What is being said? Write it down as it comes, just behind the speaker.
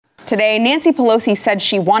Today, Nancy Pelosi said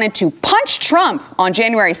she wanted to punch Trump on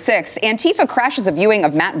January 6th. Antifa crashes a viewing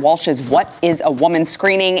of Matt Walsh's What is a Woman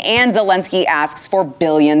screening, and Zelensky asks for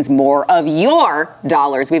billions more of your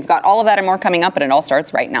dollars. We've got all of that and more coming up, and it all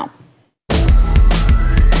starts right now.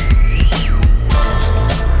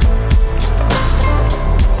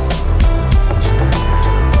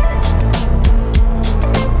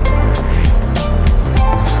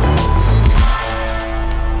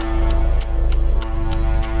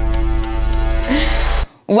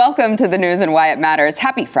 Welcome to the news and why it matters.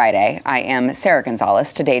 Happy Friday. I am Sarah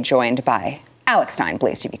Gonzalez, today joined by Alex Stein,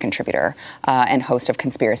 Blaze TV contributor and host of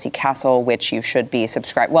Conspiracy Castle, which you should be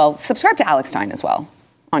subscribed. Well, subscribe to Alex Stein as well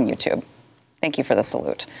on YouTube. Thank you for the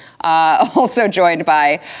salute. Also joined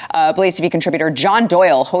by Blaze TV contributor John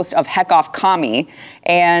Doyle, host of Heck Off Commie.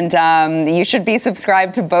 And you should be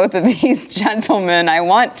subscribed to both of these gentlemen. I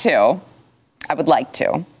would like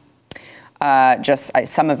to.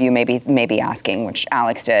 Some of you may be asking, which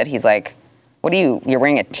Alex did. He's like, you're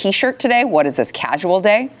wearing a t-shirt today? What is this, casual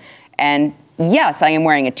day? And yes, I am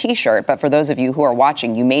wearing a t-shirt, but for those of you who are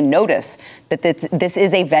watching, you may notice that this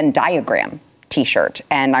is a Venn diagram t-shirt,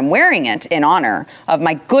 and I'm wearing it in honor of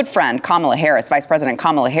my good friend Kamala Harris, Vice President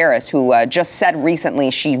Kamala Harris, who just said recently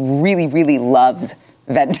she really, really loves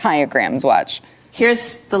Venn diagrams. Watch.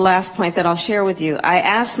 Here's the last point that I'll share with you. I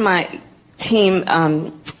asked my team,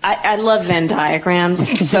 I love Venn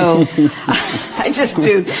diagrams, so I just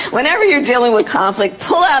do. Whenever you're dealing with conflict,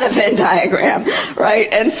 pull out a Venn diagram,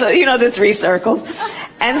 right? And so, the three circles.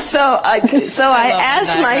 And so I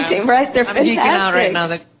asked my team, right? They're fantastic. Geeking out right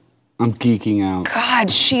now. I'm geeking out. God,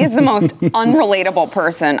 she is the most unrelatable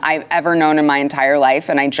person I've ever known in my entire life.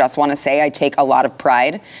 And I just want to say I take a lot of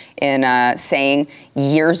pride in saying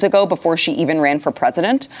years ago, before she even ran for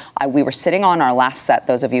president, we were sitting on our last set.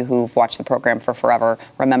 Those of you who've watched the program for forever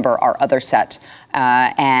remember our other set.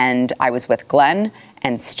 And I was with Glenn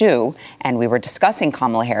and Stu, and we were discussing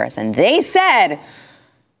Kamala Harris. And they said,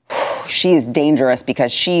 she is dangerous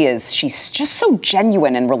because she's just so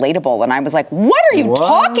genuine and relatable. And I was like, what are you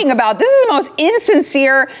talking about? This is the most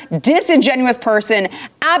insincere, disingenuous person.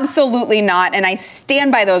 Absolutely not. And I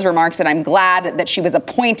stand by those remarks, and I'm glad that she was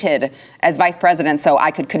appointed as vice president so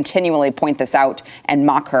I could continually point this out and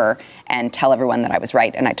mock her and tell everyone that I was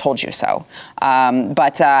right and I told you so.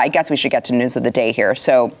 But I guess we should get to news of the day here.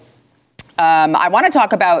 So I want to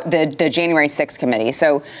talk about the January 6th committee.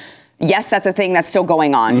 So yes, that's a thing that's still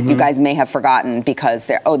going on. Mm-hmm. You guys may have forgotten because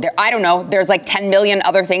I don't know, there's like 10 million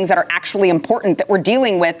other things that are actually important that we're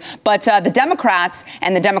dealing with. But the Democrats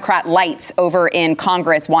and the Democrat lights over in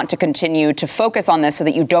Congress want to continue to focus on this so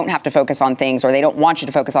that you don't have to focus on things, or they don't want you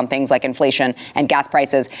to focus on things like inflation and gas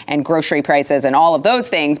prices and grocery prices and all of those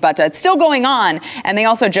things. But it's still going on. And they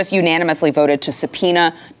also just unanimously voted to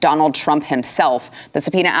subpoena Donald Trump himself. The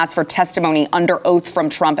subpoena asked for testimony under oath from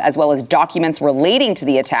Trump, as well as documents relating to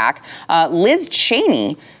the attack. Liz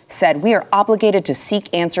Cheney said, we are obligated to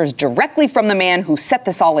seek answers directly from the man who set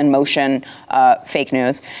this all in motion, fake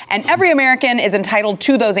news. And every American is entitled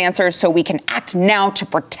to those answers, so we can act now to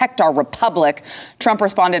protect our republic. Trump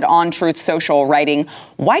responded on Truth Social, writing,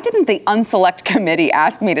 why didn't the unselect committee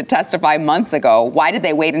ask me to testify months ago? Why did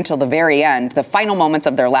they wait until the very end, the final moments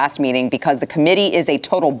of their last meeting? Because the committee is a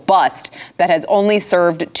total bust that has only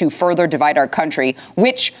served to further divide our country,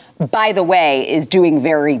 which, by the way, is doing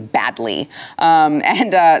very badly.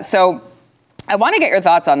 So I want to get your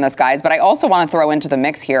thoughts on this, guys, but I also want to throw into the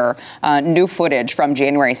mix here new footage from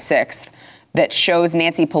January 6th that shows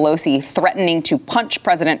Nancy Pelosi threatening to punch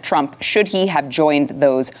President Trump should he have joined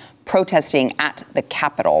those protesting at the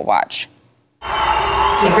Capitol. Watch.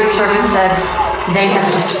 Secret Service said they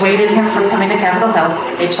have dissuaded him from coming to Capitol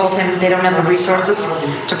Hill. They told him they don't have the resources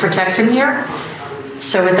to protect him here.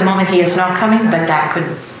 So at the moment he is not coming, but that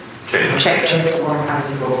could change.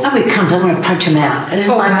 Oh, he comes, I'm going to punch him out. This is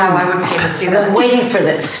my moment. I've been waiting for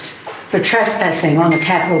this, for trespassing on the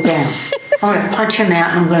Capitol grounds. I'm going to punch him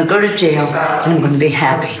out, and I'm going to go to jail, and I'm going to be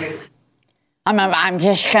happy. I'm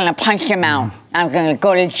just going to punch him out. I'm going to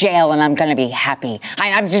go to jail, and I'm going to be happy.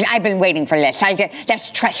 I've been waiting for this. That's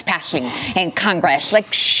trespassing in Congress.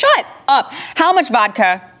 Like, shut up. How much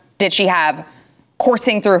vodka did she have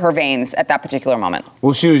coursing through her veins at that particular moment?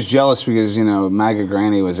 Well, she was jealous because, MAGA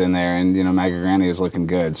Granny was in there, and, MAGA Granny was looking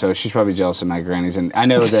good. So she's probably jealous of MAGA Granny's. And I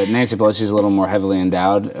know that Nancy Pelosi is a little more heavily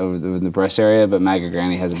endowed in the breast area, but MAGA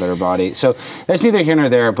Granny has a better body. So that's neither here nor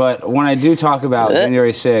there. But when I do talk about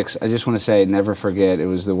January 6th, I just want to say, never forget, it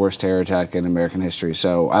was the worst terror attack in American history.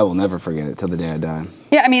 So I will never forget it till the day I die.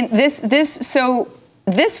 Yeah, I mean, this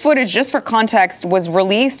footage, just for context, was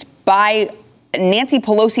released by Nancy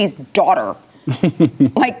Pelosi's daughter,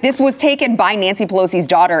 Like, this was taken by Nancy Pelosi's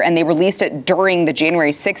daughter, and they released it during the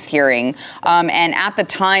January 6th hearing. And at the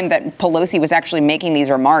time that Pelosi was actually making these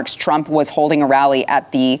remarks, Trump was holding a rally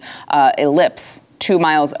at the Ellipse 2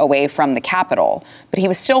 miles away from the Capitol. But he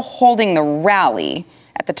was still holding the rally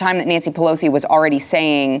at the time that Nancy Pelosi was already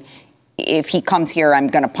saying, if he comes here, I'm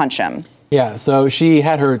going to punch him. Yeah, so she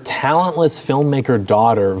had her talentless filmmaker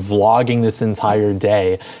daughter vlogging this entire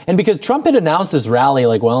day. And because Trump had announced this rally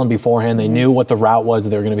like well and beforehand, they knew what the route was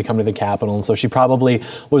that they were going to be coming to the Capitol. And so she probably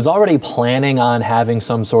was already planning on having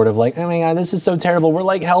some sort of like, oh my God, this is so terrible. We're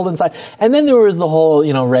like held inside. And then there was the whole,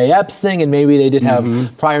 Ray Epps thing. And maybe they did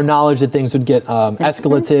have prior knowledge that things would get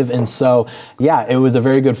escalative. And so, yeah, it was a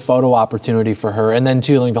very good photo opportunity for her. And then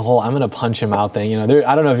too, like the whole, I'm going to punch him out thing. I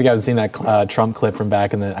don't know if you guys have seen that Trump clip from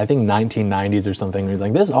back in the, I think 1990s or something, where he's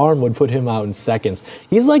like, this arm would put him out in seconds.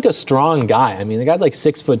 He's like a strong guy. I mean, the guy's like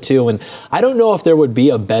 6'2", and I don't know if there would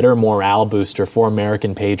be a better morale booster for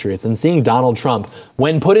American patriots than seeing Donald Trump,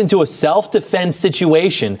 when put into a self-defense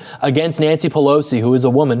situation against Nancy Pelosi, who is a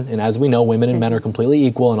woman, and as we know, women and men are completely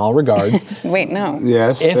equal in all regards. Wait, no.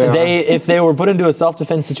 Yes. If they were put into a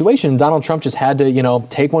self-defense situation, Donald Trump just had to,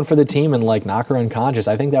 take one for the team and like knock her unconscious.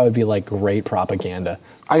 I think that would be like great propaganda.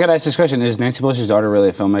 I got to ask this question. Is Nancy Pelosi's daughter really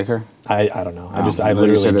a filmmaker? I don't know. I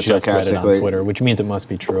literally just read it on Twitter, which means it must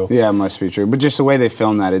be true. Yeah, it must be true. But just the way they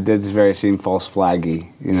filmed that, it did very seem false flaggy.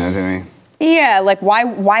 You know what I mean? Yeah, like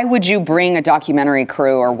why would you bring a documentary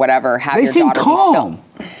crew or whatever, have they your seem daughter calm. be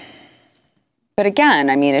filmed? But again,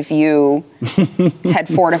 I mean, if you had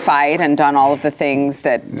fortified and done all of the things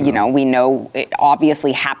that, we know it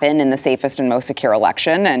obviously happen in the safest and most secure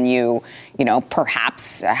election, and you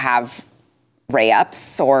perhaps have Ray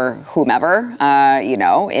Epps or whomever,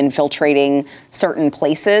 infiltrating certain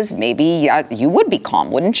places, maybe you would be calm,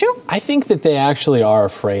 wouldn't you? I think that they actually are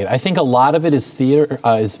afraid. I think a lot of it is theater,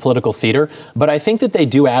 is political theater, but I think that they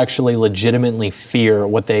do actually legitimately fear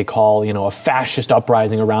what they call, a fascist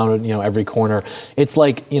uprising around, every corner. It's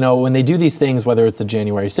like, when they do these things, whether it's the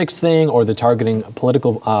January 6th thing or the targeting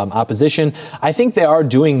political opposition, I think they are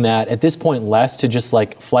doing that at this point less to just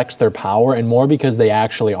like flex their power and more because they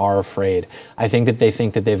actually are afraid. I think that they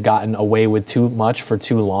think that they've gotten away with too much for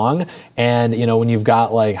too long. And, when you've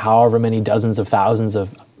got like however many dozens of thousands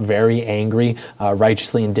of very angry,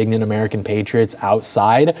 righteously indignant American patriots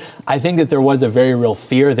outside, I think that there was a very real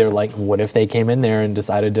fear. They're like, what if they came in there and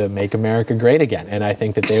decided to make America great again? And I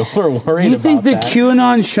think that they were worried about that. Do you think the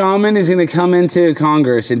QAnon shaman is going to come into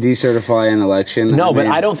Congress and decertify an election? No, but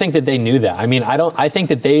I don't think that they knew that. I mean, I think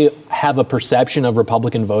that they have a perception of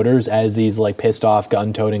Republican voters as these like pissed off,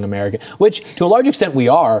 gun-toting American, which to a large extent we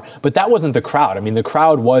are, but that wasn't the crowd. I mean, the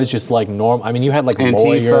crowd was just like normal. I mean, you had like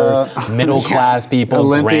Antifa, lawyers, middle-class people,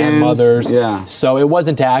 Olympians, grandmothers. Yeah. So it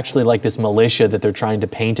wasn't actually like this militia that they're trying to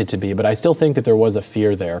paint it to be, but I still think that there was a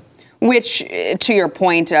fear there. Which, to your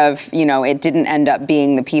point of, it didn't end up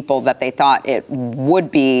being the people that they thought it would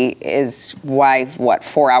be, is why,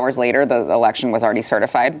 4 hours later, the election was already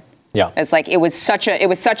certified? Yeah. It's like it was such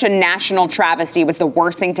a national travesty. It was the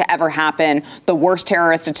worst thing to ever happen, the worst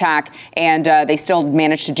terrorist attack, and they still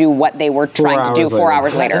managed to do what they were trying to do 4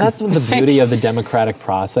 hours later. And that's the beauty of the democratic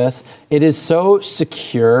process. It is so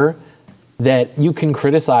secure that you can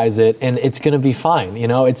criticize it and it's going to be fine.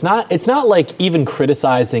 It's not like even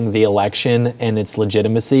criticizing the election and its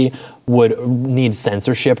legitimacy would need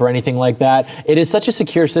censorship or anything like that. It is such a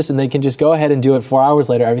secure system they can just go ahead and do it 4 hours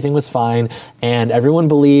later. Everything was fine. And everyone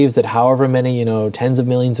believes that however many, tens of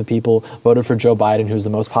millions of people voted for Joe Biden, who's the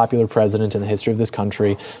most popular president in the history of this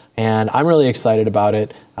country. And I'm really excited about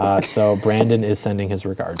it. So Brandon is sending his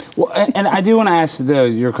regards. Well, and I do want to ask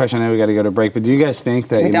your question. I know we got to go to break, but do you guys think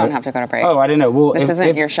that we don't have to go to break? Oh, I didn't know. Well, this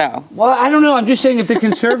isn't your show. Well, I don't know. I'm just saying if the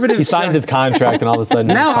conservatives he signs his contract and all of a sudden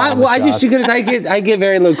I get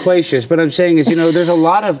very loquacious, but I'm saying is there's a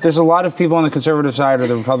lot of people on the conservative side or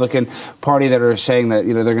the Republican Party that are saying that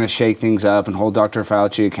they're going to shake things up and hold Dr.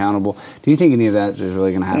 Fauci accountable. Do you think any of that is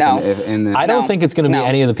really going to happen? No. I don't think it's going to be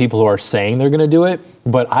any of the people who are saying they're going to do it,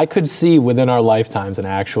 but I could see within our lifetimes an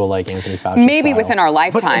actual like Anthony Fauci. Maybe style. within our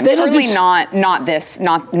lifetime. Certainly not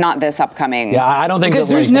this upcoming. Yeah, I don't think because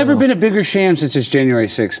there's never been a bigger sham since this January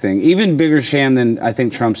 6th thing. Even bigger sham than I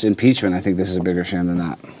think Trump's impeachment. I think this is a bigger sham than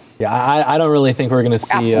that. Yeah, I don't really think we're going to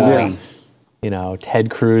see. Absolutely.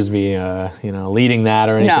 Ted Cruz be, leading that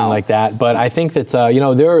or anything like that. But I think that,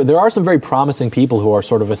 there are some very promising people who are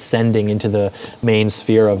sort of ascending into the main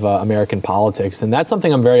sphere of American politics. And that's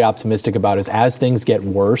something I'm very optimistic about is as things get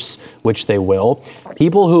worse, which they will,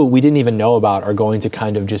 people who we didn't even know about are going to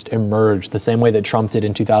kind of just emerge the same way that Trump did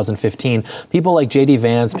in 2015. People like J.D.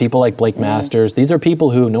 Vance, people like Blake Masters, these are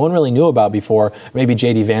people who no one really knew about before, maybe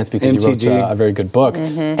J.D. Vance because MTG. he wrote a very good book,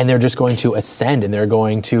 and they're just going to ascend and they're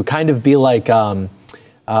going to kind of be like, what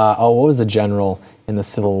was the general in the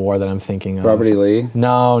Civil War that I'm thinking of? Robert E. Lee?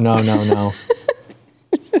 No.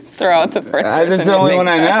 Just throw out the first person. That's the only one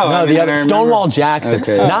I know. No, the other, Stonewall Jackson.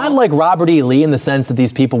 Okay. Not like Robert E. Lee in the sense that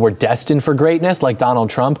these people were destined for greatness like Donald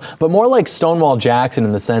Trump, but more like Stonewall Jackson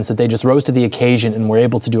in the sense that they just rose to the occasion and were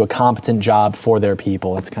able to do a competent job for their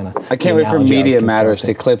people. It's kind of. I can't wait for Media Matters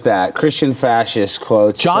to clip that. Christian fascist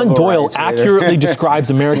quotes. John Doyle accurately describes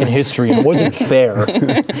American history. It wasn't fair.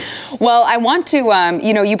 Well, I want to,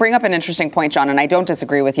 you bring up an interesting point, John, and I don't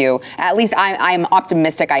disagree with you. At least I'm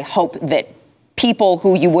optimistic. I hope that people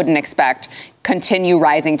who you wouldn't expect continue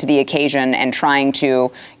rising to the occasion and trying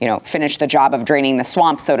to, finish the job of draining the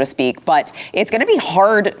swamp, so to speak. But it's going to be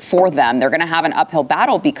hard for them. They're going to have an uphill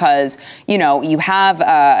battle because, you have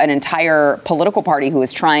an entire political party who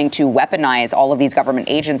is trying to weaponize all of these government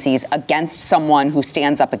agencies against someone who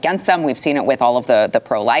stands up against them. We've seen it with all of the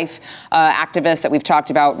pro-life activists that we've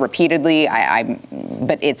talked about repeatedly.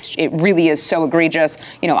 But it really is so egregious.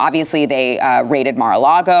 Obviously they raided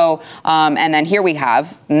Mar-a-Lago. And then here we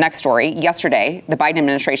have, next story, yesterday, the Biden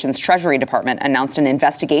administration's Treasury Department announced an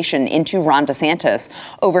investigation into Ron DeSantis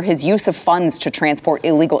over his use of funds to transport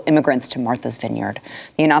illegal immigrants to Martha's Vineyard.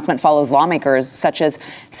 The announcement follows lawmakers such as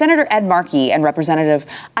Senator Ed Markey and Representative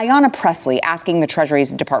Ayanna Pressley asking the Treasury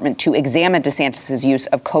Department to examine DeSantis' use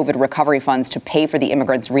of COVID recovery funds to pay for the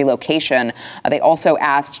immigrants' relocation. They also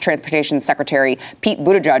asked Transportation Secretary Pete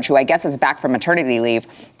Buttigieg, who I guess is back from maternity leave,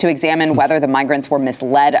 to examine whether the migrants were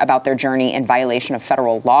misled about their journey in violation of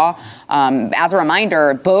federal law. As a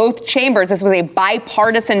reminder, both chambers, this was a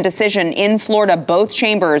bipartisan decision in Florida, both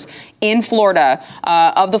chambers in Florida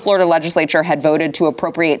of the Florida legislature had voted to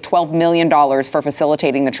appropriate $12 million for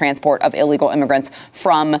facilitating the transport of illegal immigrants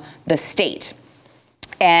from the state.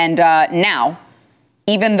 And now,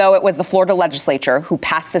 even though it was the Florida legislature who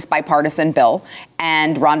passed this bipartisan bill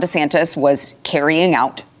and Ron DeSantis was carrying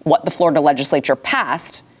out what the Florida legislature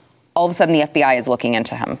passed, all of a sudden the FBI is looking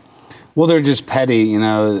into him. Well, they're just petty,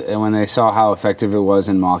 and when they saw how effective it was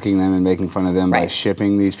in mocking them and making fun of them by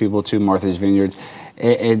shipping these people to Martha's Vineyard,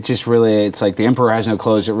 it just really, it's like the emperor has no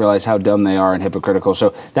clothes to realize how dumb they are and hypocritical.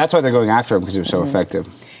 So that's why they're going after him, because it was so effective.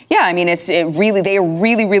 Yeah, I mean, they are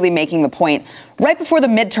really making the point right before the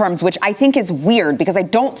midterms, which I think is weird because I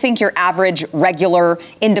don't think your average, regular,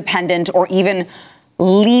 independent, or even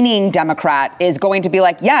leaning Democrat is going to be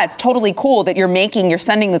like, yeah, it's totally cool that you're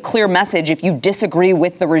sending the clear message. If you disagree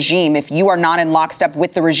with the regime, if you are not in lockstep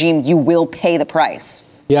with the regime, you will pay the price.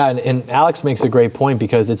 Yeah, and Alex makes a great point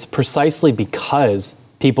because it's precisely because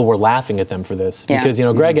people were laughing at them for this. Because,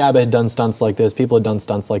 Greg Abbott had done stunts like this, people had done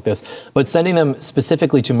stunts like this, but sending them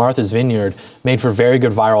specifically to Martha's Vineyard made for very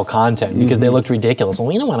good viral content because they looked ridiculous. Well,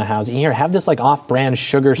 we don't want a house here. Have this like off-brand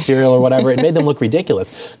sugar cereal or whatever. It made them look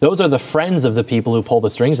ridiculous. Those are the friends of the people who pull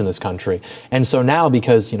the strings in this country. And so now,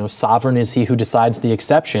 because, sovereign is he who decides the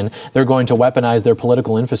exception, they're going to weaponize their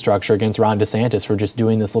political infrastructure against Ron DeSantis for just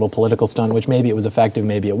doing this little political stunt, which maybe it was effective,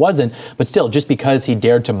 maybe it wasn't. But still, just because he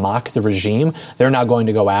dared to mock the regime, they're now going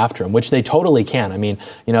to go after him, which they totally can. I mean,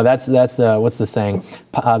 that's the, what's the saying?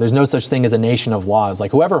 There's no such thing as a nation of laws.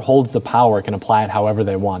 Like whoever holds the power can apply it however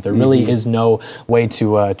they want. There really is no way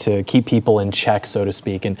to keep people in check, so to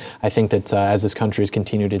speak. And I think that as this country has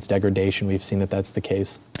continued its degradation, we've seen that that's the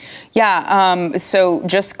case. Yeah. So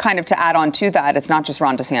just kind of to add on to that, it's not just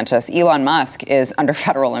Ron DeSantis. Elon Musk is under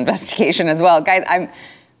federal investigation as well. Guys, I'm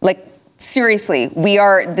like, seriously,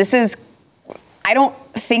 I don't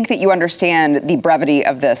think that you understand the brevity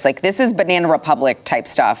of this. Like, this is Banana Republic type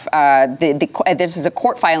stuff. This is a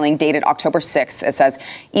court filing dated October 6th. It says,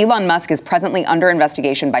 Elon Musk is presently under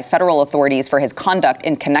investigation by federal authorities for his conduct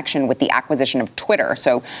in connection with the acquisition of Twitter.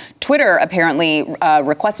 So Twitter apparently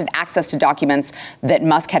requested access to documents that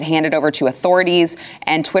Musk had handed over to authorities.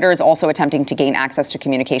 And Twitter is also attempting to gain access to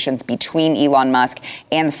communications between Elon Musk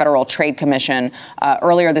and the Federal Trade Commission.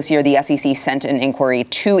 Earlier this year, the SEC sent an inquiry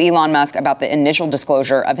to Elon Musk about the initial disclosure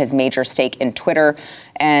of his major stake in Twitter.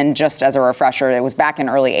 And just as a refresher, it was back in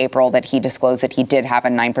early April that he disclosed that he did have a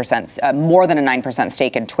 9%, more than a 9%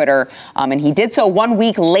 stake in Twitter. And he did so 1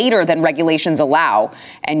 week later than regulations allow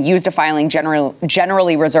and used a filing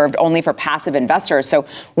generally reserved only for passive investors. So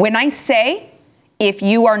when I say if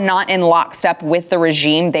you are not in lockstep with the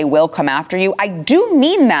regime, they will come after you. I do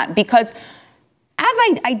mean that because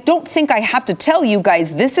I don't think I have to tell you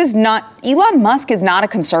guys, Elon Musk is not a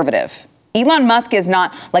conservative. Elon Musk is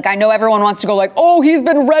not, like, I know everyone wants to go like, oh, he's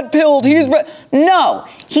been red-pilled, No,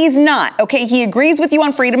 he's not, okay? He agrees with you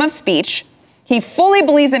on freedom of speech. He fully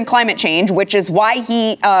believes in climate change, which is why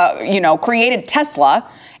he, created Tesla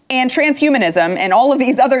and transhumanism and all of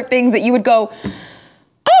these other things that you would go,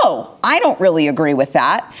 oh, I don't really agree with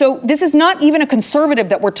that. So this is not even a conservative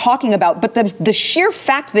that we're talking about, but the sheer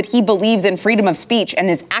fact that he believes in freedom of speech and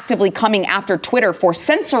is actively coming after Twitter for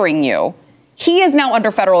censoring you, he is now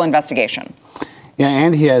under federal investigation. Yeah,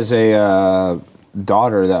 and he has a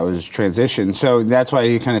daughter that was transitioned. So that's why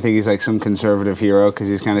you kind of think he's like some conservative hero, because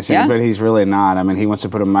he's kind of saying, but he's really not. I mean, he wants to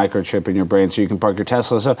put a microchip in your brain so you can park your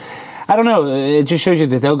Tesla. So I don't know. It just shows you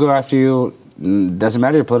that they'll go after you. Doesn't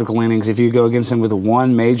matter your political leanings. If you go against them with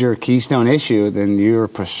one major keystone issue, then you're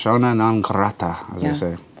persona non grata, as they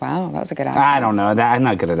say. Wow, that was a good accent. I don't know. I'm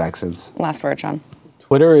not good at accents. Last word, John.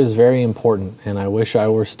 Twitter is very important, and I wish I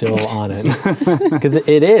were still on it. Because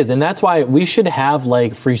it is, and that's why we should have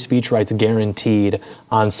like free speech rights guaranteed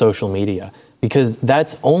on social media, because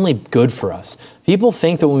that's only good for us. People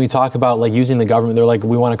think that when we talk about like using the government, they're like,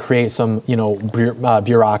 we want to create some,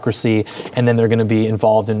 bureaucracy, and then they're going to be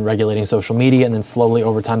involved in regulating social media, and then slowly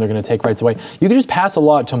over time they're going to take rights away. You could just pass a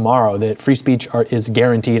law tomorrow that free speech is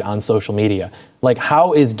guaranteed on social media. Like,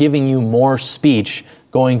 how is giving you more speech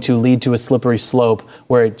going to lead to a slippery slope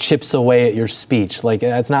where it chips away at your speech? Like,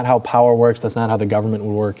 that's not how power works. That's not how the government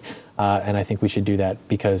would work. And I think we should do that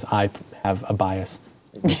because I have a bias.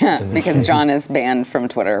 Because John is banned from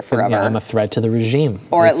Twitter forever. Yeah, I'm a threat to the regime.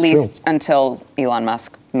 Or at least until Elon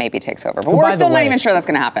Musk maybe takes over. But we're still not even sure that's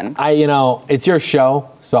going to happen. It's your show,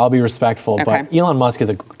 so I'll be respectful. Okay. But Elon Musk is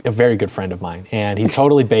a very good friend of mine, and he's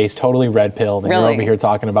totally based, totally red-pilled. And you're over here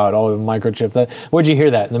talking about the microchip. Where'd you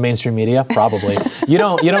hear that in the mainstream media? Probably. You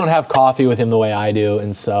don't have coffee with him the way I do,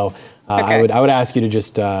 and so I would ask you to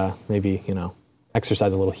just maybe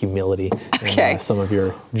exercise a little humility in some of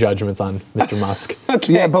your judgments on Mr. Musk.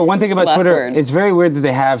 Yeah, but one thing about Twitter, it's very weird that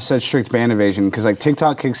they have such strict ban evasion, because like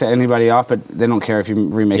TikTok kicks anybody off, but they don't care if you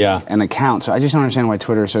remake an account. So I just don't understand why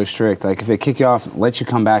Twitter is so strict. Like, if they kick you off, let you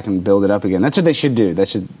come back and build it up again. That's what they should do.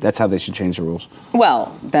 That's how they should change the rules.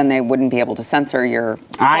 Well, then they wouldn't be able to censor your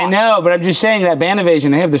thought. I know, but I'm just saying that ban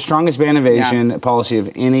evasion, they have the strongest ban evasion policy of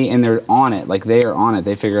any, and they're on it. Like, they are on it.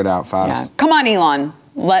 They figure it out fast. Yeah. Come on, Elon.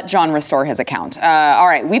 Let John restore his account. All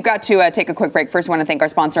right, we've got to take a quick break. First, I want to thank our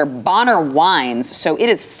sponsor, Bonner Wines. So it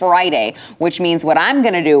is Friday, which means what I'm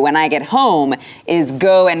going to do when I get home is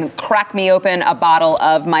go and crack me open a bottle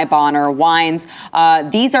of my Bonner Wines.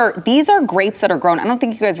 These are grapes that are grown. I don't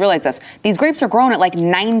think you guys realize this. These grapes are grown at like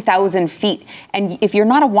 9,000 feet. And if you're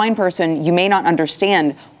not a wine person, you may not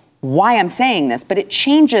understand why I'm saying this, but it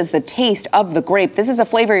changes the taste of the grape. This is a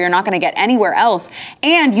flavor you're not going to get anywhere else.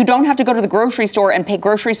 And you don't have to go to the grocery store and pay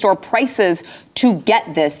grocery store prices to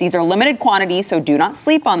get this. These are limited quantities, so do not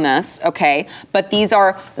sleep on this, okay? But these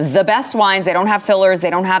are the best wines. They don't have fillers.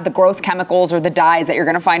 They don't have the gross chemicals or the dyes that you're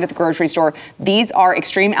going to find at the grocery store. These are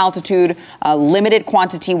extreme altitude, limited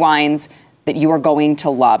quantity wines that you are going to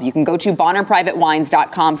love. You can go to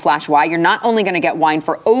bonnerprivatewines.com/Y. You're not only going to get wine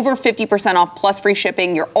for over 50% off plus free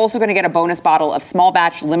shipping, you're also going to get a bonus bottle of small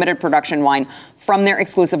batch limited production wine from their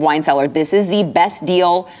exclusive wine cellar. This is the best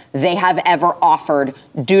deal they have ever offered.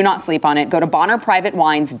 Do not sleep on it. Go to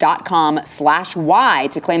bonnerprivatewines.com/Y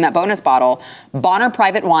to claim that bonus bottle.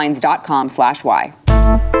 bonnerprivatewines.com/Y.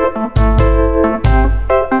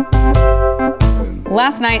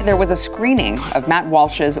 Last night, there was a screening of Matt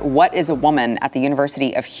Walsh's What is a Woman at the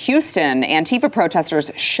University of Houston. Antifa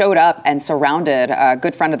protesters showed up and surrounded a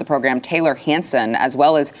good friend of the program, Taylor Hanson, as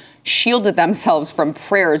well as shielded themselves from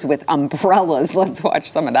prayers with umbrellas. Let's watch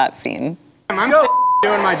some of that scene. I'm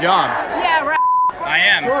doing my job. Yeah, right. I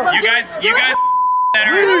am. Sure. You guys that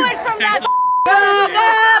are essentially...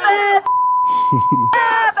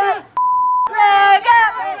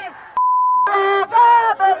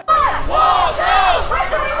 Walsh out! When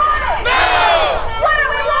do we want it? Now! What do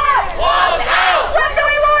we want? Walsh out! When do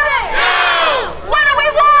we want it? Now! What do we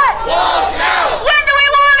want? Walsh out! When do we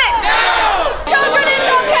want it? Now! Children is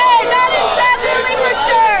okay! That is definitely for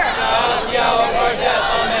sure!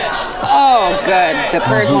 Oh, good. The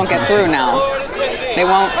prayers won't get through now. They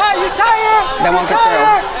won't. They won't get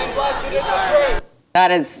through.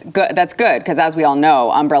 That is good. That's good, because as we all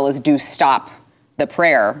know, umbrellas do stop the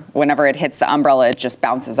prayer. Whenever it hits the umbrella, it just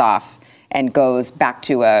bounces off and goes back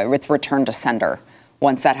to its return to sender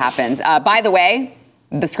once that happens. By the way,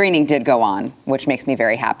 the screening did go on, which makes me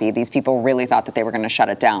very happy. These people really thought that they were going to shut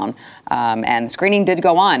it down. And the screening did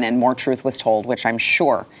go on, and more truth was told, which I'm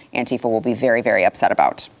sure Antifa will be very, very upset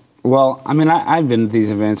about. Well, I mean, I've been to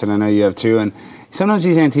these events, and I know you have too, and sometimes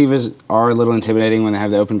these Antifas are a little intimidating when they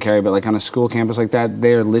have the open carry, but like on a school campus like that,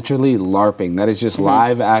 they are literally LARPing. That is just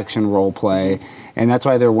live action role play. And that's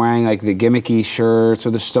why they're wearing like the gimmicky shirts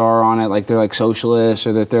with the star on it, like they're like socialists,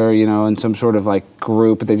 or that they're, you know, in some sort of like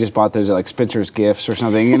group, but they just bought those at like Spencer's Gifts or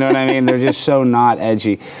something. You know what I mean? They're just so not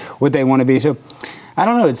edgy what they want to be. So I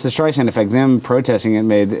don't know. It's the Streisand effect. Them protesting it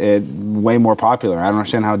made it way more popular. I don't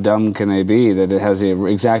understand how dumb can they be that it has the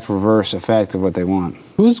exact reverse effect of what they want.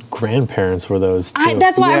 Whose grandparents were those two?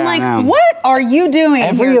 That's why I'm like, what are you doing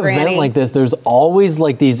Every here, event Granny? like this, there's always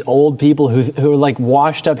like these old people who are like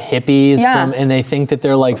washed up hippies and they think that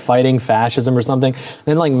they're like fighting fascism or something.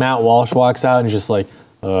 Then like Matt Walsh walks out and is just like,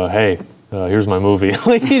 hey, here's my movie.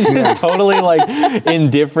 Like he's just totally like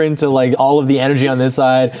indifferent to like all of the energy on this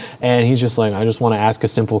side, and he's just like, I just want to ask a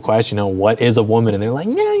simple question. You know, what is a woman? And they're like,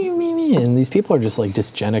 yeah, you mean me. And these people are just like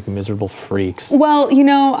dysgenic, miserable freaks. Well, you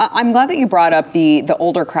know, I'm glad that you brought up the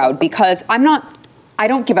older crowd, because I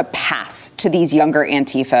don't give a pass to these younger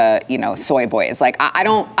Antifa, you know, soy boys. Like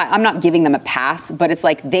I'm not giving them a pass, but it's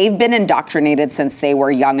like they've been indoctrinated since they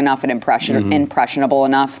were young enough and impressionable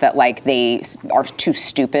enough that like they are too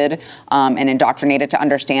stupid and indoctrinated to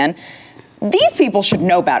understand. These people should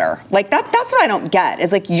know better. Like that's what I don't get,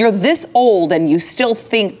 is like you're this old and you still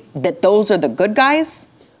think that those are the good guys.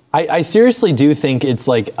 I seriously do think it's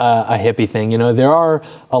like a hippie thing. You know, there are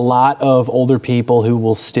a lot of older people who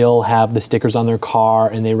will still have the stickers on their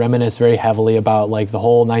car, and they reminisce very heavily about like the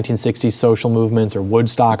whole 1960s social movements or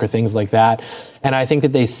Woodstock or things like that. And I think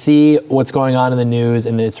that they see what's going on in the news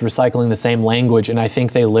and it's recycling the same language. And I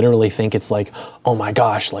think they literally think it's like, oh my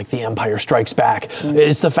gosh, like the Empire Strikes Back.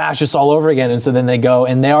 It's the fascists all over again. And so then they go,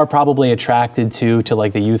 and they are probably attracted to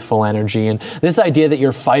like the youthful energy. And this idea that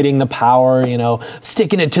you're fighting the power, you know,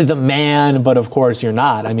 sticking it to the man, but of course you're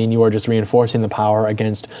not. I mean, you are just reinforcing the power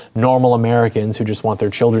against normal Americans who just want their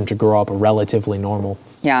children to grow up relatively normal.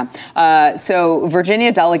 Yeah. So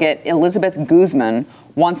Virginia delegate Elizabeth Guzman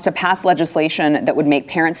wants to pass legislation that would make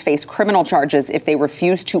parents face criminal charges if they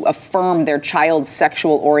refuse to affirm their child's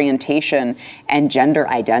sexual orientation and gender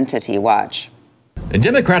identity. Watch.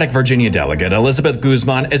 Democratic Virginia delegate Elizabeth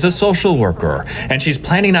Guzman is a social worker, and she's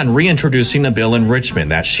planning on reintroducing a bill in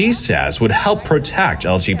Richmond that she says would help protect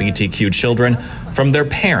LGBTQ children from their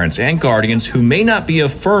parents and guardians who may not be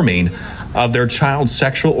affirming of their child's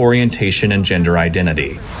sexual orientation and gender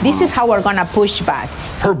identity. This is how we're going to push back.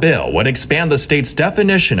 Her bill would expand the state's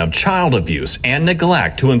definition of child abuse and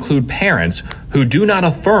neglect to include parents who do not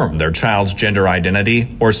affirm their child's gender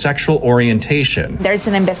identity or sexual orientation. There's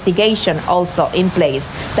an investigation also in place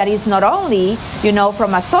that is not only, you know,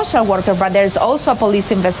 from a social worker, but there's also a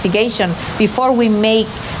police investigation before we make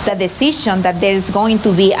the decision that there's going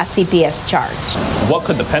to be a CPS charge. What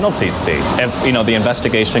could the penalties be if, you know, the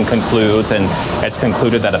investigation concludes and it's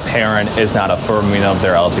concluded that a parent is not affirming of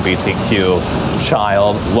their LGBTQ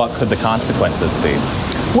child? What could the consequences be?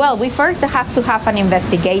 Well, we first have to have an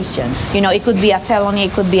investigation. You know, it could be a felony,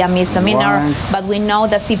 it could be a misdemeanor, but we know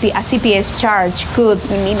that a CPS charge could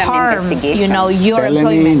harm, you know, your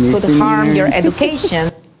employment, could harm your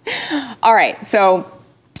education. All right, so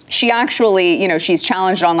she actually, you know, she's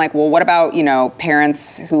challenged on like, well, what about, you know,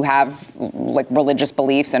 parents who have like religious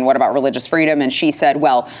beliefs, and what about religious freedom? And she said,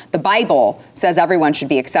 well, the Bible says everyone should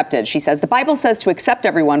be accepted. She says, the Bible says to accept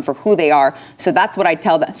everyone for who they are. So that's what I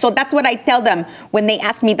tell them. So that's what I tell them when they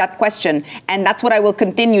ask me that question. And that's what I will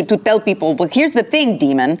continue to tell people. But here's the thing,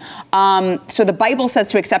 demon. So the Bible says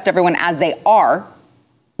to accept everyone as they are,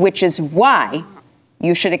 which is why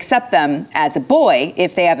you should accept them as a boy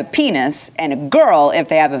if they have a penis and a girl if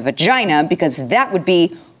they have a vagina, because that would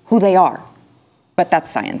be who they are. But that's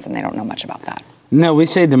science, and they don't know much about that. No, we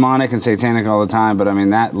say demonic and satanic all the time, but I mean,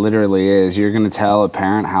 that literally is. You're going to tell a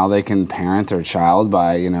parent how they can parent their child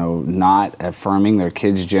by, you know, not affirming their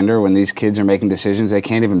kid's gender when these kids are making decisions. They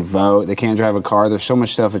can't even vote. They can't drive a car. There's so much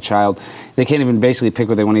stuff a child, they can't even basically pick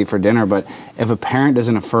what they want to eat for dinner. But if a parent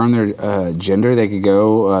doesn't affirm their gender, they could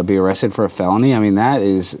go be arrested for a felony. I mean, that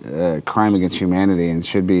is a crime against humanity, and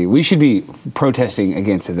we should be protesting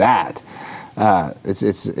against that.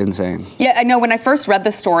 It's insane. Yeah, I know. When I first read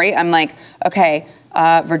this story, I'm like, okay,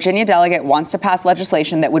 Virginia delegate wants to pass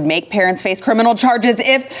legislation that would make parents face criminal charges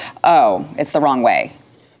if, it's the wrong way.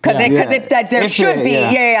 There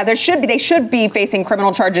should be facing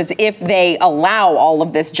criminal charges if they allow all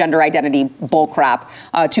of this gender identity bullcrap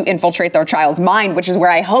to infiltrate their child's mind, which is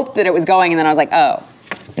where I hoped that it was going. And then I was like, oh,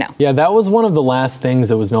 No. Yeah, that was one of the last things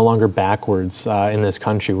that was no longer backwards in this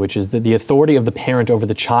country, which is the authority of the parent over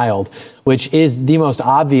the child, which is the most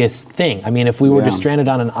obvious thing. I mean, if we were just stranded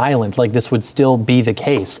on an island, like this would still be the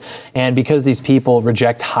case. And because these people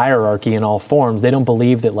reject hierarchy in all forms, they don't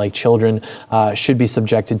believe that like children should be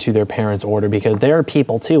subjected to their parents' order, because they're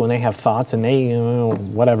people too, and they have thoughts and they,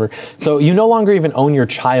 whatever. So you no longer even own your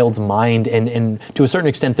child's mind and to a certain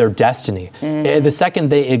extent their destiny. The second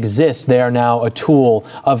they exist, they are now a tool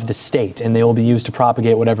of the state, and they will be used to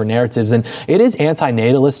propagate whatever narratives. And it is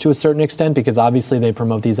anti-natalist to a certain extent, because obviously they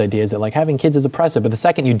promote these ideas that like having kids is oppressive. But the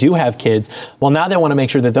second you do have kids, well, now they want to make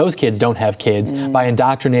sure that those kids don't have kids by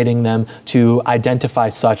indoctrinating them to identify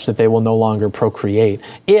such that they will no longer procreate.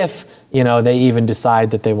 If, they even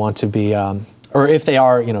decide that they want to be, or if they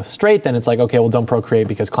are, straight, then it's like, okay, well, don't procreate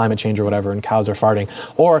because climate change or whatever, and cows are farting.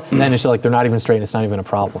 Or then it's like they're not even straight and it's not even a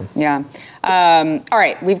problem. Yeah. All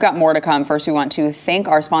right, we've got more to come. First, we want to thank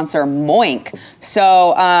our sponsor, Moink.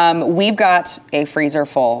 So we've got a freezer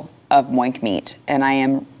full of Moink meat, and I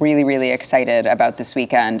am really, really excited about this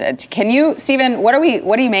weekend. Can you, Stephen, what are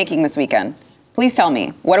you making this weekend? Please tell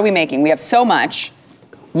me. What are we making? We have so much.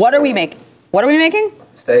 What are we making?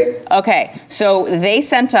 Steak. Okay, so they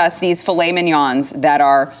sent us these filet mignons that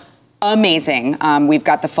are amazing. We've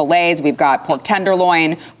got the fillets, we've got pork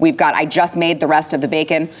tenderloin, I just made the rest of the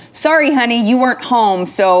bacon. Sorry, honey, you weren't home,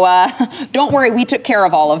 so don't worry, we took care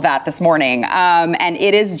of all of that this morning. And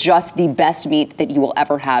it is just the best meat that you will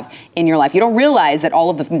ever have in your life. You don't realize that all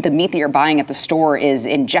of the meat that you're buying at the store is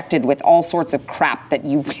injected with all sorts of crap that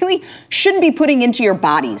you really shouldn't be putting into your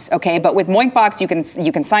bodies, okay? But with Moink Box, you can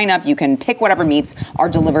sign up, you can pick whatever meats are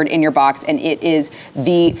delivered in your box, and it is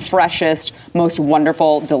the freshest, most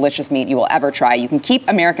wonderful, delicious meat you will ever try. You can keep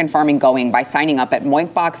American farming going by signing up at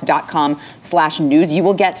moinkbox.com/news. You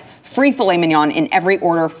will get free filet mignon in every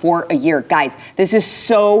order for a year. Guys, this is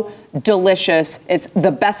so delicious. It's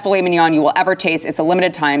the best filet mignon you will ever taste. It's a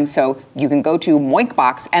limited time, so you can go to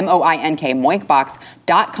Moinkbox, M-O-I-N-K,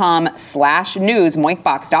 moinkbox.com/news,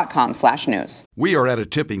 moinkbox.com/news. We are at a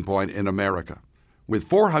tipping point in America. With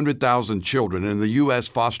 400,000 children in the U.S.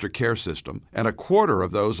 foster care system and a quarter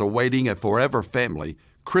of those awaiting a forever family,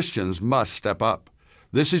 Christians must step up.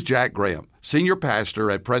 This is Jack Graham, Senior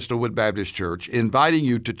Pastor at Prestonwood Baptist Church, inviting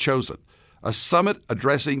you to Chosen, a summit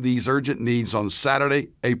addressing these urgent needs on Saturday,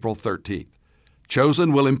 April 13th.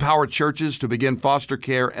 Chosen will empower churches to begin foster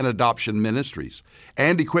care and adoption ministries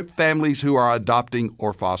and equip families who are adopting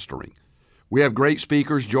or fostering. We have great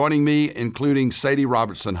speakers joining me, including Sadie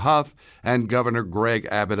Robertson Huff and Governor Greg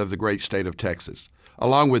Abbott of the great state of Texas,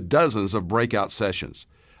 along with dozens of breakout sessions.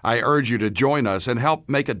 I urge you to join us and help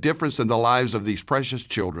make a difference in the lives of these precious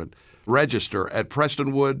children. Register at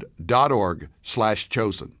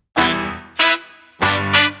prestonwood.org/chosen.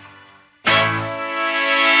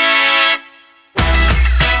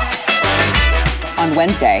 On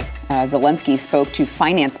Wednesday, Zelensky spoke to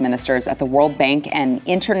finance ministers at the World Bank and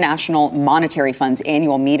International Monetary Fund's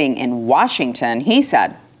annual meeting in Washington. He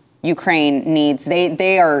said Ukraine needs,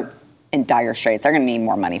 they are in dire straits. They're going to need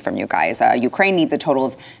more money from you guys. Ukraine needs a total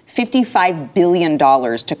of $55 billion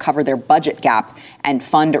to cover their budget gap and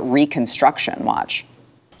fund reconstruction. Watch.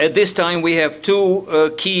 At this time, we have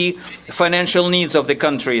two key financial needs of the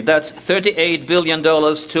country. That's $38 billion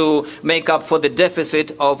to make up for the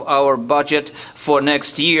deficit of our budget for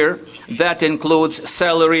next year. That includes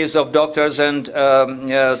salaries of doctors and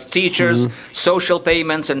teachers, social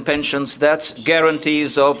payments and pensions. That's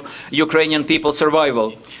guarantees of Ukrainian people's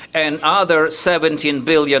survival. And other $17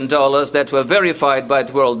 billion that were verified by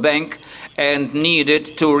the World Bank and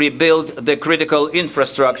needed to rebuild the critical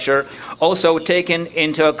infrastructure, also taking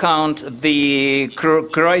into account the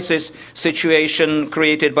crisis situation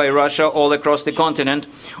created by Russia all across the continent.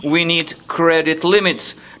 We need credit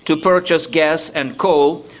limits to purchase gas and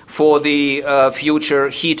coal for the future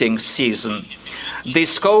heating season. The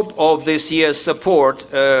scope of this year's support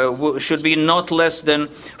should be not less than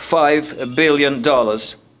 $5 billion.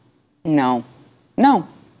 No. No.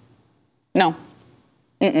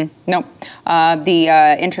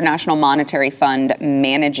 The International Monetary Fund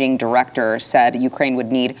managing director said Ukraine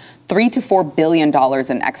would need $3 to $4 billion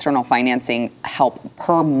in external financing help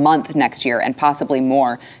per month next year, and possibly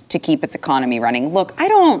more, to keep its economy running. Look, I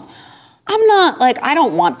don't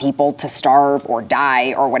want people to starve or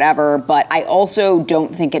die or whatever, but I also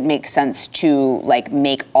don't think it makes sense to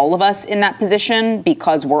make all of us in that position,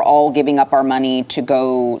 because we're all giving up our money to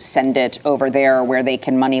go send it over there where they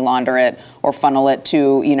can money launder it or funnel it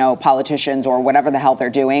to, politicians or whatever the hell they're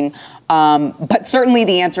doing. But certainly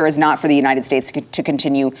the answer is not for the United States to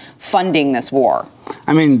continue funding this war.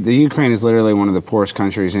 I mean, the Ukraine is literally one of the poorest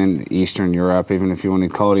countries in Eastern Europe, even if you want to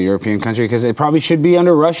call it a European country, because it probably should be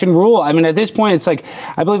under Russian rule. I mean, at this point, it's like,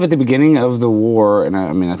 I believe at the beginning of the war, and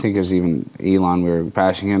I think it was even Elon, we were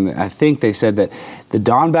bashing him, I think they said that the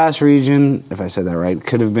Donbass region, if I said that right,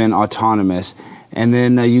 could have been autonomous, and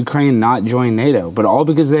then Ukraine not join NATO. But all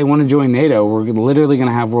because they want to join NATO, we're literally going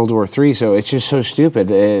to have World War III. So it's just so stupid.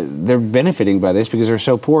 They're benefiting by this because they're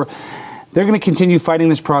so poor. They're going to continue fighting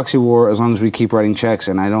this proxy war as long as we keep writing checks,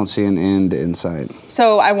 and I don't see an end in sight.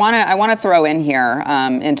 So I want to throw in here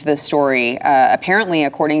into this story. Apparently,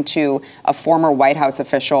 according to a former White House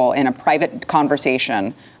official in a private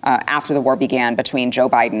conversation after the war began between Joe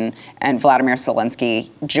Biden and Vladimir Zelensky,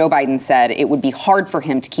 Joe Biden said it would be hard for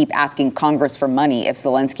him to keep asking Congress for money if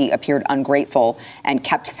Zelensky appeared ungrateful and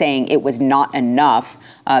kept saying it was not enough.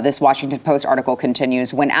 This Washington Post article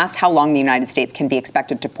continues. When asked how long the United States can be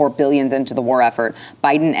expected to pour billions into the war effort,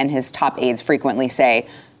 Biden and his top aides frequently say,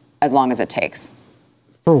 as long as it takes.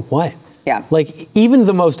 For what? Yeah. Like, even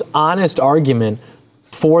the most honest argument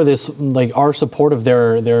for this, like, our support of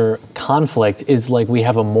their conflict is like, we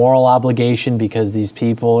have a moral obligation because these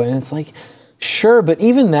people, and it's like, sure, but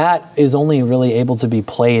even that is only really able to be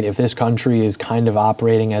played if this country is kind of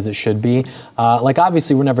operating as it should be. Like,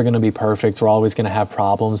 obviously, we're never going to be perfect. We're always going to have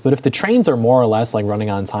problems. But if the trains are more or less like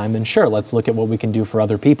running on time, then sure, let's look at what we can do for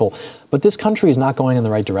other people. But this country is not going in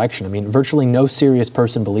the right direction. I mean, virtually no serious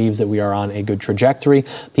person believes that we are on a good trajectory.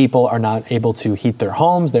 People are not able to heat their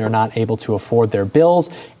homes. They are not able to afford their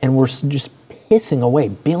bills. And we're just pissing away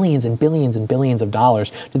billions and billions and billions of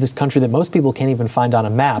dollars to this country that most people can't even find on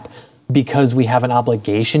a map, because we have an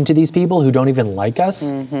obligation to these people who don't even like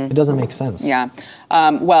us. Mm-hmm. It doesn't make sense. Yeah.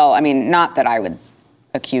 Well, I mean, not that I would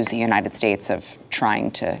accuse the United States of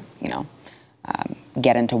trying to,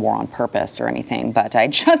 get into war on purpose or anything, but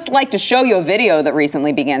I'd just like to show you a video that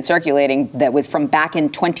recently began circulating that was from back in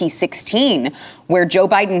 2016, where Joe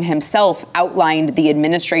Biden himself outlined the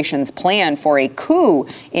administration's plan for a coup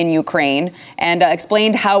in Ukraine and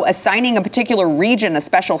explained how assigning a particular region a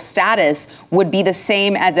special status would be the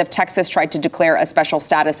same as if Texas tried to declare a special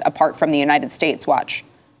status apart from the United States. Watch.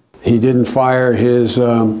 He didn't fire his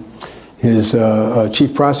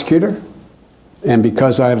chief prosecutor. And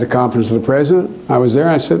because I have the confidence of the president, I was there.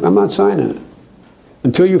 I said, I'm not signing it.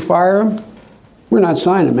 Until you fire him, we're not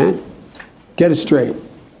signing, man. Get it straight.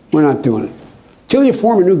 We're not doing it. Till you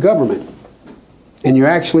form a new government and you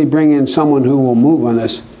actually bring in someone who will move on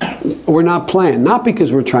this, we're not playing. Not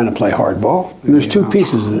because we're trying to play hardball. And there's two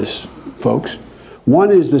pieces of this, folks. One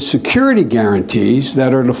is the security guarantees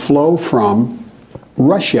that are to flow from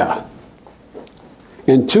Russia.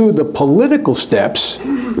 And two, the political steps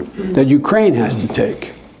that Ukraine has to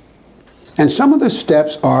take. And some of the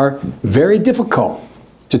steps are very difficult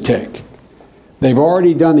to take. They've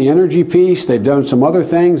already done the energy piece, they've done some other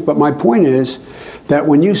things, but my point is that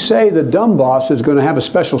when you say the dumb boss is going to have a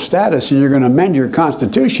special status and you're going to amend your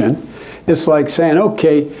constitution, it's like saying,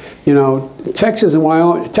 okay, Texas and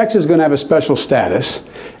Wyoming, Texas is going to have a special status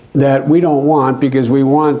that we don't want because we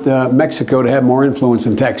want Mexico to have more influence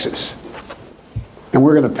in Texas. And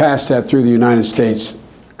we're going to pass that through the United States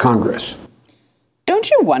Congress. Don't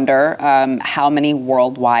you wonder how many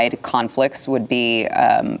worldwide conflicts would be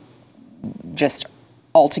just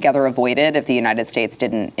altogether avoided if the United States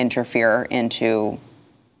didn't interfere into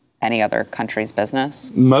any other country's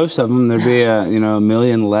business? Most of them, there'd be a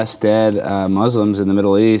million less dead Muslims in the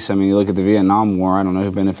Middle East. I mean, you look at the Vietnam War, I don't know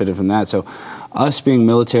who benefited from that. So us being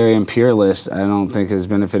military imperialist, I don't think has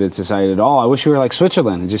benefited society at all. I wish we were like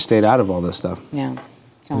Switzerland and just stayed out of all this stuff. Yeah.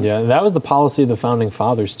 Yeah, that was the policy of the founding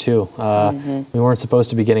fathers, too. We weren't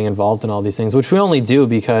supposed to be getting involved in all these things, which we only do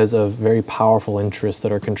because of very powerful interests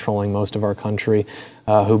that are controlling most of our country,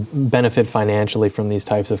 who benefit financially from these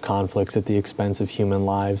types of conflicts at the expense of human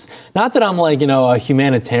lives. Not that I'm like, a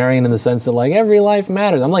humanitarian in the sense that like every life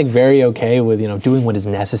matters. I'm like very okay with, doing what is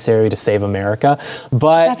necessary to save America,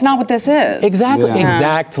 but that's not what this is. Exactly. Yeah.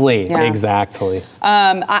 Exactly. Yeah. Exactly.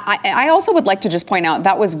 I also would like to just point out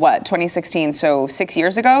that was 2016, so 6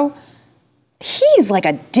 years ago. He's like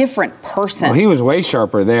a different person. Well, he was way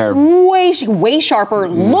sharper there. Way sharper,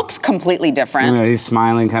 looks completely different. He's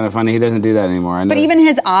smiling, kind of funny. He doesn't do that anymore. I know. But even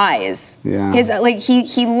his eyes, yeah,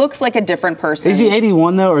 he looks like a different person. Is he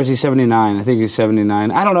 81 though, or is he 79? I think he's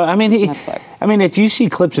 79. I don't know. I mean, if you see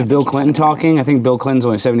clips of Bill Clinton talking, I think Bill Clinton's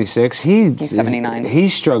only 76. He's 79.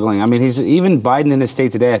 He's struggling. I mean, even Biden in his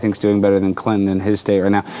state today, I think, is doing better than Clinton in his state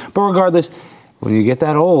right now. But regardless, When you get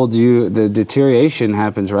that old, the deterioration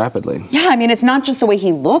happens rapidly. Yeah, I mean, it's not just the way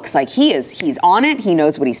he looks. Like, he's on it. He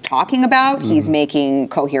knows what he's talking about. He's making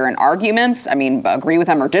coherent arguments. I mean, agree with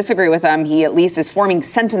him or disagree with him. He at least is forming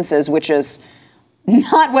sentences, which is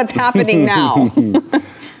not what's happening now.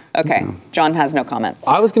 Okay, John has no comment.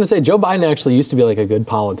 I was going to say, Joe Biden actually used to be like a good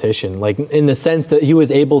politician, like in the sense that he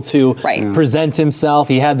was able to present himself.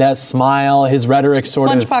 He had that smile. His rhetoric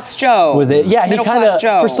sort of... Lunchbox Joe. Was it? Yeah, he kind of,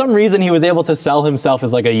 for some reason, he was able to sell himself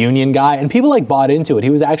as like a union guy, and people like bought into it. He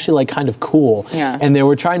was actually like kind of cool. Yeah. And they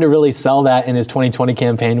were trying to really sell that in his 2020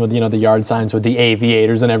 campaign with, you know, the yard signs with the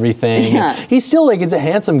aviators and everything. Yeah. And he's still like, he's a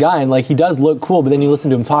handsome guy, and like he does look cool, but then you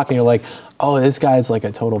listen to him talk and you're like, oh, this guy's like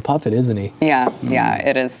a total puppet, isn't he? Yeah,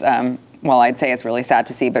 it is. Well, I'd say it's really sad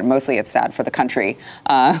to see, but mostly it's sad for the country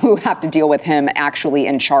who have to deal with him actually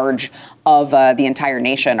in charge of the entire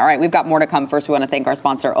nation. All right, we've got more to come. First, we want to thank our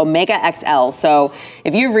sponsor, Omega XL. So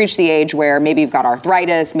if you've reached the age where maybe you've got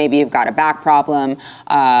arthritis, maybe you've got a back problem,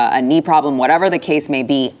 a knee problem, whatever the case may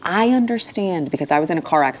be, I understand because I was in a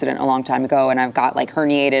car accident a long time ago and I've got like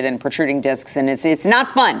herniated and protruding discs and it's not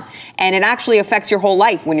fun. And it actually affects your whole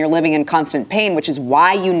life when you're living in constant pain, which is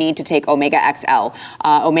why you need to take Omega XL.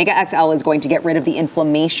 Omega XL is going to get rid of the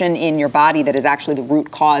inflammation in your body that is actually the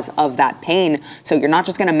root cause of that pain. So you're not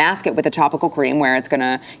just going to mask it with a topical cream where it's going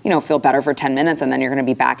to, feel better for 10 minutes and then you're going to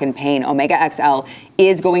be back in pain. Omega XL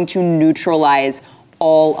is going to neutralize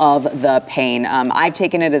all of the pain. I've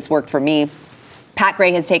taken it. It's worked for me. Pat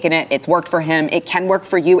Gray has taken it. It's worked for him. It can work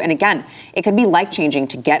for you. And again, it can be life-changing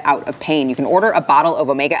to get out of pain. You can order a bottle of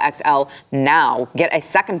Omega XL now. Get a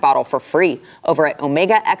second bottle for free over at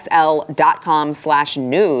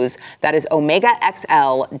omegaxl.com/news. That is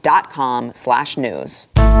omegaxl.com/news.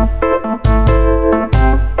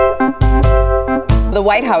 The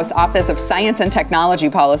White House Office of Science and Technology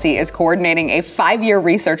Policy is coordinating a 5-year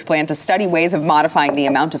research plan to study ways of modifying the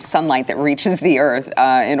amount of sunlight that reaches the Earth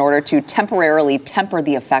in order to temporarily temper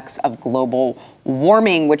the effects of global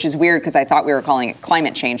warming, which is weird because I thought we were calling it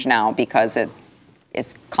climate change now because it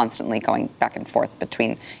is constantly going back and forth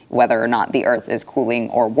between whether or not the Earth is cooling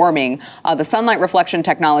or warming. The sunlight reflection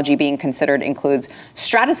technology being considered includes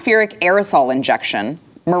stratospheric aerosol injection,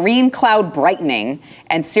 marine cloud brightening,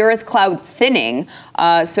 and cirrus cloud thinning.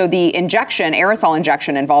 So the aerosol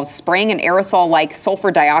injection, involves spraying an aerosol-like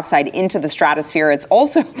sulfur dioxide into the stratosphere. It's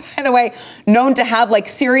also, by the way, known to have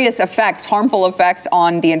serious effects, harmful effects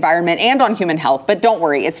on the environment and on human health. But don't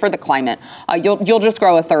worry, it's for the climate. You'll just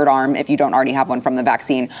grow a third arm if you don't already have one from the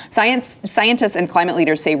vaccine. Scientists and climate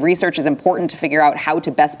leaders say research is important to figure out how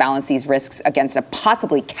to best balance these risks against a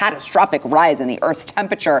possibly catastrophic rise in the Earth's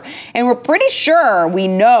temperature. And we're pretty sure we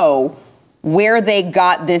know where they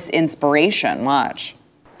got this inspiration. Watch.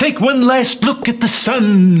 Take one last look at the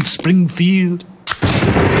sun, Springfield.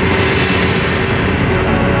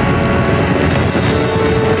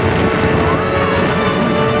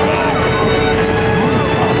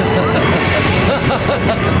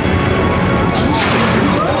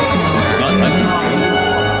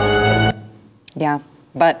 Yeah,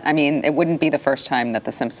 but I mean, it wouldn't be the first time that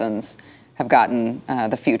The Simpsons have gotten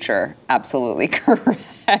the future absolutely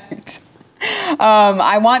correct.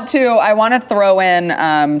 I want to throw in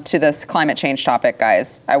to this climate change topic,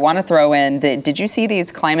 guys. I want to throw in did you see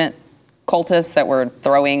these climate cultists that were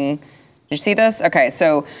throwing? Did you see this? Okay,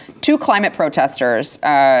 so 2 climate protesters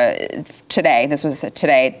today. This was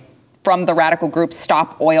today from the radical group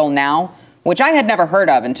Stop Oil Now, which I had never heard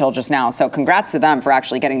of until just now. So congrats to them for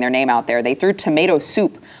actually getting their name out there. They threw tomato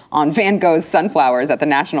soup on Van Gogh's sunflowers at the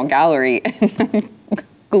National Gallery and then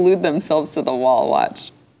glued themselves to the wall.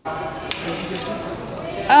 Watch.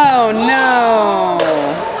 Oh, no.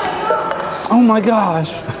 Oh, my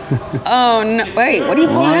gosh. Oh, no. Wait, what are you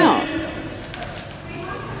pulling out?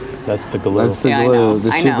 That's the glue. That's the glue,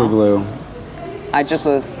 the super glue. I just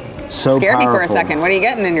was... So scared powerful. me for a second. What are you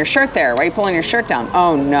getting in your shirt there? Why are you pulling your shirt down?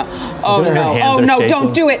 Oh, no. Oh, no. Oh, no. shaking.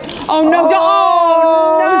 Don't do it. Oh, no.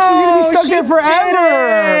 Oh, no. She's going to be stuck there forever.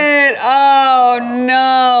 Did it. Oh,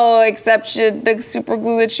 no. Except the super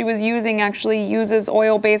glue that she was using actually uses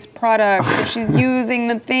oil-based products. So she's using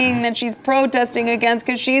the thing that she's protesting against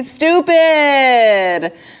because she's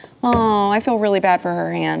stupid. Oh, I feel really bad for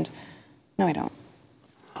her hand. No, I don't.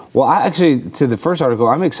 Well, to the first article,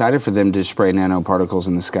 I'm excited for them to spray nanoparticles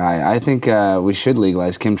in the sky. I think we should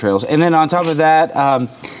legalize chemtrails. And then on top of that,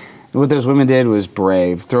 what those women did was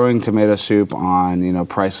brave. Throwing tomato soup on,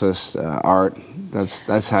 priceless art.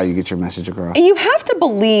 That's how you get your message across. You have to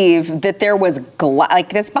believe that there was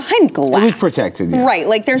that's behind glass. It was protected, yeah.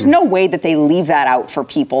 Right, there's no way that they leave that out for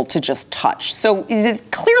people to just touch. So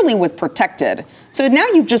it clearly was protected So now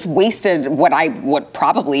you've just wasted what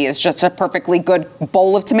probably is just a perfectly good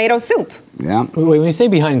bowl of tomato soup. Yeah. Wait, when you say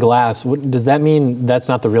behind glass, does that mean that's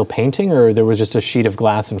not the real painting, or there was just a sheet of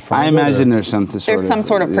glass in front I of it? imagine there's some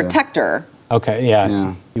sort of protector. Okay,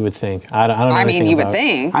 yeah, you would think. I don't know. I mean, you would about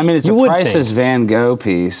think. I mean, it's a priceless Van Gogh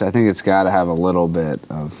piece. I think it's got to have a little bit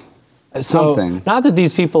of something. So, not that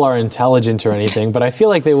these people are intelligent or anything, but I feel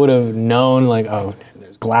like they would have known, like, oh,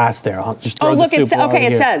 there's glass there. I'll just throw the soup over it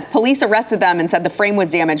here. says police arrested them and said the frame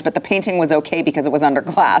was damaged, but the painting was okay because it was under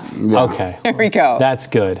glass. Yeah. Okay. There we go. That's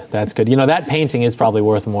good. That's good. You know, that painting is probably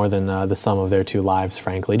worth more than the sum of their 2 lives,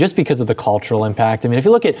 frankly, just because of the cultural impact. I mean, if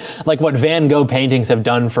you look at, like, what Van Gogh paintings have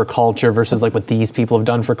done for culture versus, like, what these people have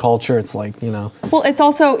done for culture, it's like, you know. Well, it's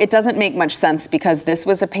also, it doesn't make much sense because this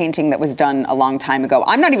was a painting that was done a long time ago.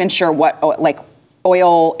 I'm not even sure what, like,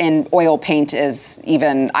 oil and oil paint is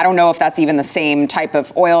even, I don't know if that's even the same type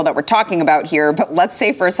of oil that we're talking about here, but let's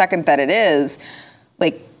say for a second that it is,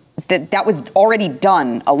 like, that was already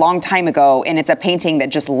done a long time ago, and it's a painting that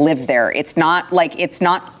just lives there. It's not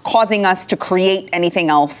causing us to create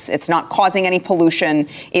anything else. It's not causing any pollution.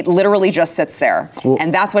 It literally just sits there. Well,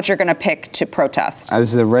 and that's what you're going to pick to protest.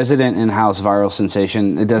 As the resident in-house viral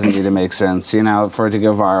sensation, it doesn't even make sense, you know, for it to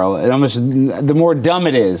go viral. It almost, the more dumb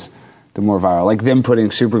it is, the more viral. Like them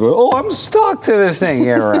putting super glue. Oh, I'm stuck to this thing.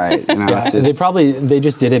 Yeah, right. You know, yeah, they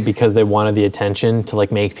just did it because they wanted the attention to,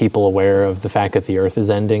 like, make people aware of the fact that the Earth is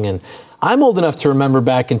ending. And I'm old enough to remember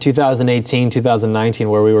back in 2018, 2019,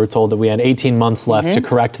 where we were told that we had 18 months left to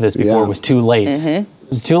correct this before it was too late.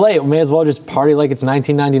 It's too late. We may as well just party like it's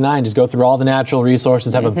 1999. Just go through all the natural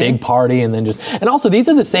resources, have a big party, and then just... And also, these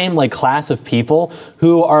are the same, like, class of people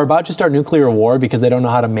who are about to start nuclear war because they don't know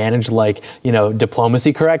how to manage, like, you know,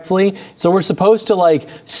 diplomacy correctly. So we're supposed to, like,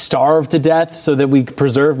 starve to death so that we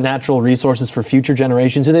preserve natural resources for future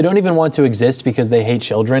generations who they don't even want to exist because they hate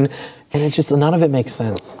children. And it's just, none of it makes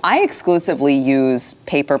sense. I exclusively use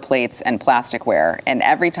paper plates and plasticware, and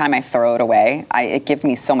every time I throw it away, it gives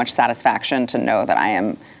me so much satisfaction to know that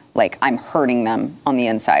I'm hurting them on the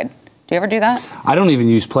inside. Do you ever do that? I don't even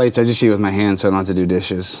use plates. I just eat with my hands, so I don't have to do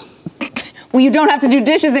dishes. Well, you don't have to do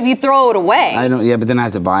dishes if you throw it away. I don't. Yeah, but then I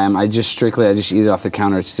have to buy them. I just eat it off the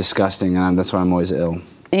counter. It's disgusting, and that's why I'm always ill.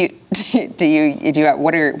 What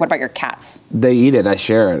about your cats? They eat it. I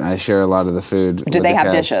share it. I share a lot of the food. Do they have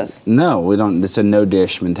dishes? No, we don't. It's a no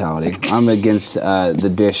dish mentality. I'm against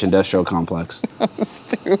the dish industrial complex. So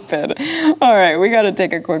stupid. All right, we got to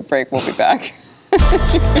take a quick break. We'll be back.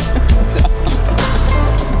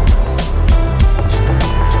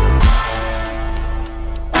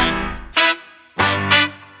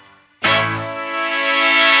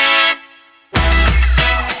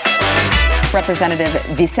 Representative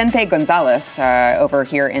Vicente Gonzalez over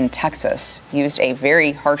here in Texas used a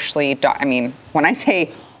very harshly, when I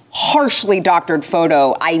say harshly doctored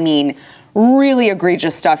photo, I mean really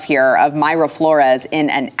egregious stuff here of Mayra Flores in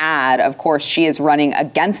an ad. Of course, she is running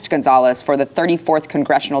against Gonzalez for the 34th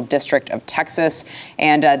Congressional District of Texas.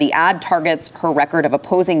 And the ad targets her record of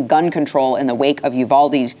opposing gun control in the wake of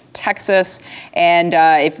Uvalde, Texas. And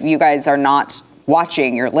if you guys are not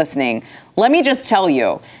watching, you're listening, let me just tell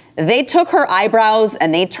you, they took her eyebrows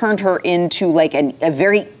and they turned her into like a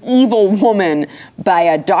very evil woman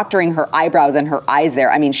by doctoring her eyebrows and her eyes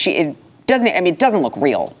there. I mean, it doesn't look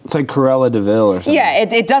real. It's like Cruella de Vil or something. Yeah,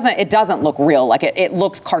 it doesn't look real. Like it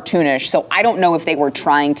looks cartoonish. So I don't know if they were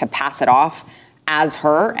trying to pass it off as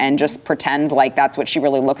her and just pretend like that's what she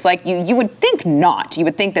really looks like. You would think not. You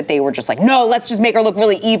would think that they were just like, no, let's just make her look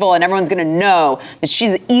really evil and everyone's going to know that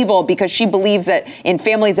she's evil because she believes that in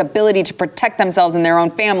families' ability to protect themselves and their own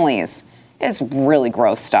families. It's really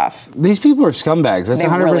gross stuff. These people are scumbags. That's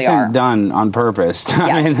 100% really done on purpose.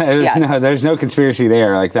 Yes, I mean, there's no conspiracy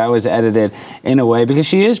there. Like, that was edited in a way because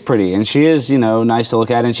she is pretty and she is, nice to look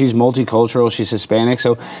at, and she's multicultural. She's Hispanic,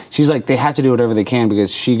 so she's like, they have to do whatever they can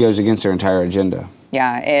because she goes against their entire agenda.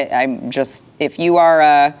 Yeah, if you are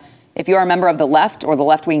a member of the left or the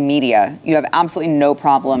left-wing media, you have absolutely no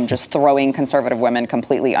problem just throwing conservative women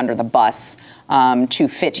completely under the bus to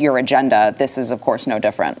fit your agenda. This is, of course, no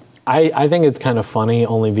different. I think it's kind of funny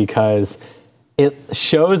only because it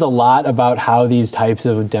shows a lot about how these types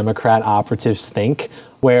of Democrat operatives think,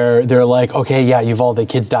 where they're like, okay, yeah, Uvalde,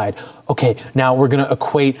 kids died. Okay, now we're going to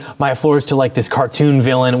equate Maya Flores to like this cartoon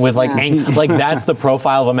villain with like, like that's the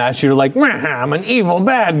profile of a mass shooter, like, I'm an evil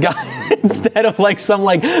bad guy, instead of like some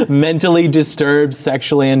like mentally disturbed,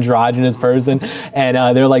 sexually androgynous person. And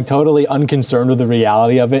they're like totally unconcerned with the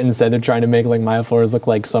reality of it. Instead, they're trying to make like Maya Flores look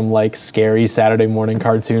like some like scary Saturday morning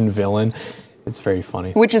cartoon villain. It's very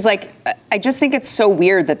funny. Which is like, I just think it's so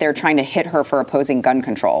weird that they're trying to hit her for opposing gun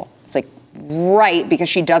control. It's like, right, because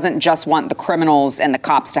she doesn't just want the criminals and the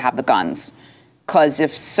cops to have the guns. Because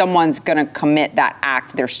if someone's going to commit that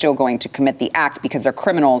act, they're still going to commit the act because they're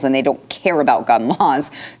criminals and they don't care about gun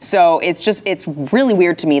laws. So it's really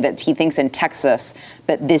weird to me that he thinks in Texas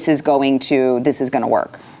that this is going to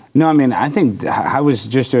work. No, I mean, I think I was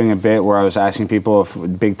just doing a bit where I was asking people if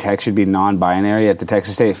big tech should be non-binary at the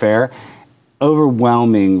Texas State Fair.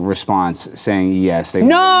 Overwhelming response saying yes. They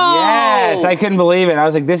yes, I couldn't believe it. I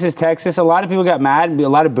was like, this is Texas. A lot of people got mad. A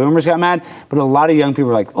lot of boomers got mad. But a lot of young people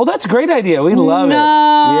were like, oh, that's a great idea. We love it.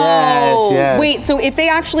 Yes. Wait, so if they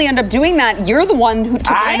actually end up doing that, you're the one who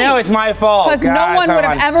took I know, it's my fault. Because no one would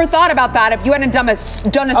have ever thought about that if you hadn't done a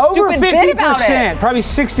over stupid bit about it. Probably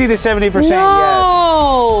 60 to 70%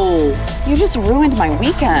 yes. You just ruined my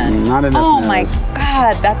weekend. Not enough Oh my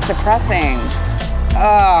God, that's depressing.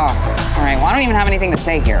 All right, well, I don't even have anything to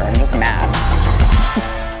say here. I'm just mad.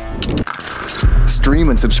 Stream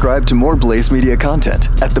and subscribe to more Blaze Media content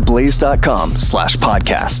at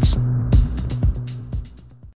theblaze.com/podcasts.